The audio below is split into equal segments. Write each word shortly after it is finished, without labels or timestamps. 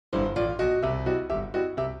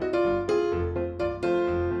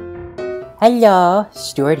Hello,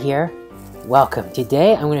 Stewart here. Welcome.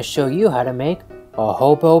 Today I'm going to show you how to make a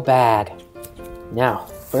hobo bag. Now,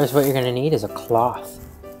 first what you're going to need is a cloth.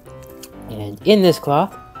 And in this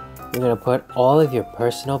cloth, you're going to put all of your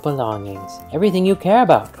personal belongings, everything you care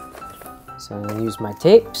about. So I'm going to use my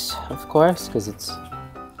tapes, of course, because it's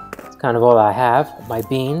kind of all I have. My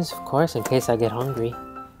beans, of course, in case I get hungry.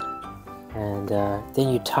 And then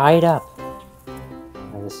you tie it up.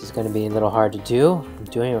 Now, this is going to be a little hard to do. I'm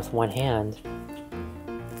doing it with one hand.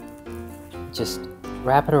 Just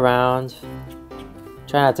wrap it around.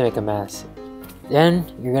 Try not to make a mess.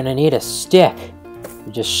 Then you're going to need a stick.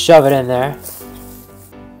 You just shove it in there.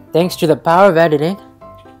 Thanks to the power of editing,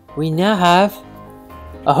 we now have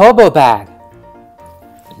a hobo bag.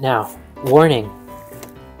 Now, warning,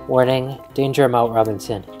 danger of Mount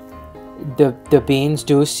Robinson. The beans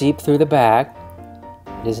do seep through the bag.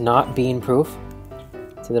 It is not bean proof.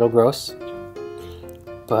 It's a little gross.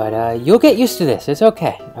 But you'll get used to this. It's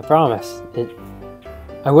okay. I promise.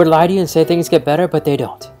 I would lie to you and say things get better, but they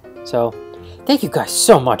don't. So, thank you guys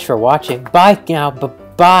so much for watching. Bye now.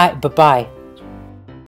 Bye-bye. Bye-bye.